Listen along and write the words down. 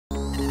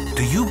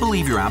Do you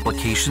believe your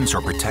applications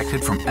are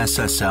protected from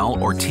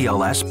SSL or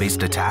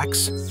TLS-based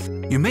attacks?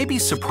 You may be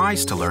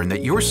surprised to learn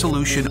that your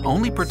solution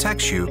only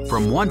protects you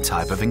from one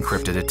type of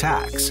encrypted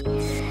attacks.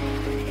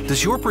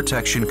 Does your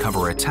protection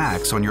cover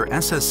attacks on your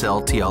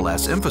SSL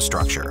TLS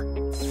infrastructure?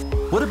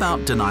 What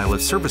about denial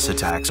of service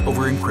attacks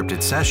over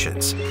encrypted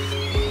sessions?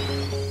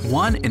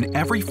 1 in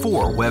every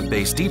 4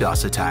 web-based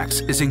DDoS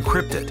attacks is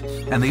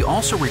encrypted, and they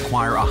also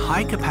require a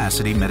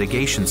high-capacity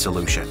mitigation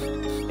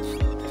solution.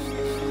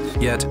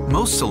 Yet,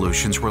 most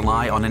solutions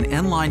rely on an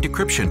inline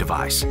decryption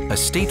device, a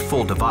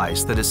stateful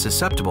device that is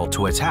susceptible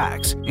to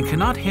attacks and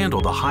cannot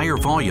handle the higher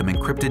volume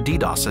encrypted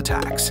DDoS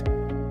attacks.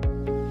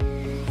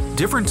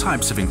 Different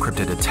types of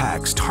encrypted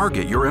attacks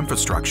target your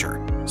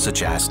infrastructure,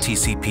 such as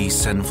TCP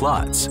send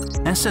floods,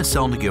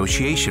 SSL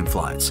negotiation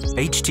floods,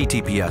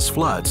 HTTPS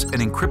floods, and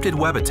encrypted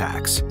web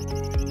attacks.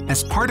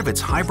 As part of its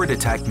hybrid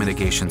attack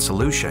mitigation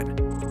solution,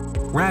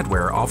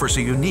 Radware offers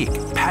a unique,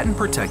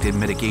 patent-protected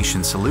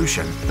mitigation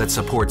solution that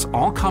supports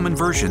all common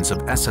versions of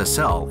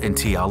SSL and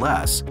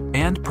TLS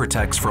and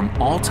protects from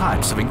all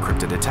types of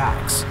encrypted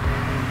attacks.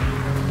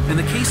 In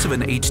the case of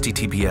an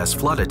HTTPS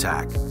flood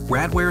attack,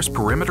 Radware's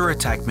perimeter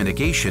attack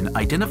mitigation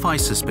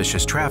identifies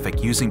suspicious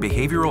traffic using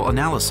behavioral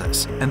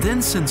analysis and then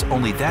sends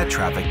only that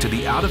traffic to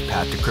the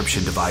out-of-path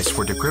decryption device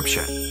for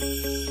decryption.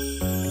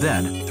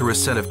 Then, through a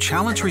set of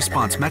challenge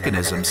response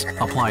mechanisms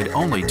applied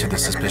only to the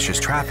suspicious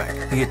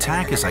traffic, the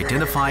attack is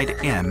identified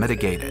and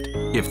mitigated.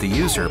 If the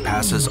user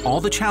passes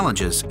all the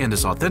challenges and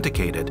is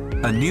authenticated,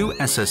 a new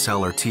SSL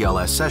or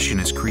TLS session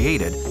is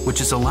created, which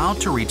is allowed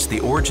to reach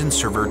the origin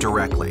server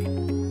directly.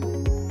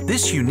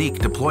 This unique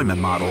deployment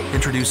model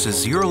introduces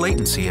zero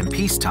latency in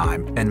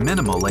peacetime and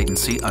minimal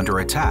latency under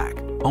attack,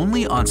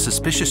 only on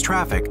suspicious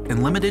traffic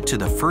and limited to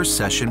the first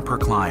session per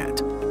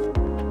client.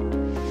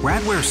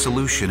 Radware's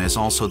solution is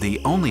also the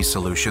only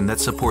solution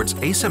that supports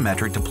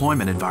asymmetric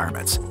deployment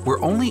environments,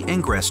 where only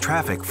ingress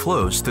traffic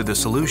flows through the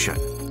solution.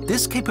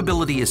 This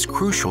capability is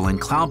crucial in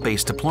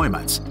cloud-based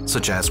deployments,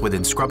 such as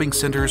within scrubbing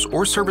centers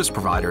or service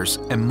providers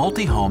and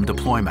multi-home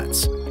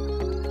deployments.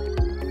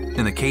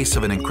 In the case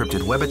of an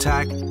encrypted web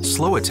attack,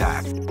 slow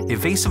attack,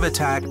 evasive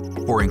attack,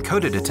 or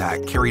encoded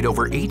attack carried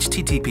over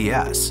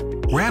HTTPS,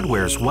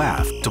 Radware's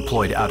WAF,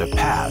 deployed out of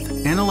path,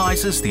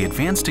 analyzes the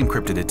advanced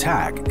encrypted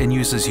attack and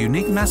uses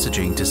unique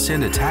messaging to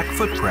send attack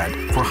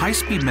footprint for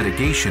high-speed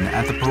mitigation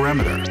at the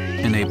perimeter,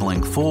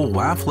 enabling full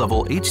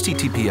WAF-level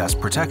HTTPS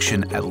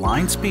protection at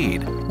line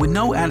speed with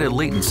no added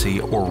latency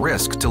or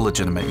risk to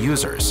legitimate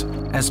users.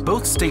 As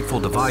both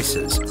stateful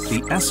devices,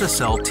 the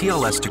SSL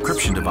TLS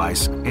decryption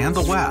device and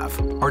the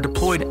WAF are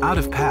deployed out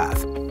of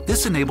path,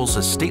 this enables a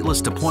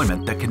stateless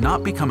deployment that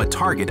cannot become a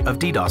target of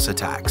DDoS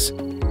attacks.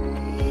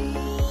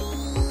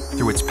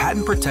 Through its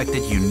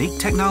patent-protected unique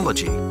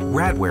technology,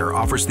 Radware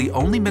offers the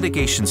only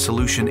mitigation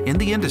solution in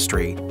the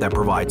industry that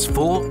provides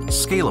full,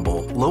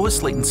 scalable,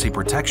 lowest latency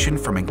protection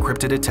from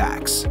encrypted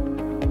attacks.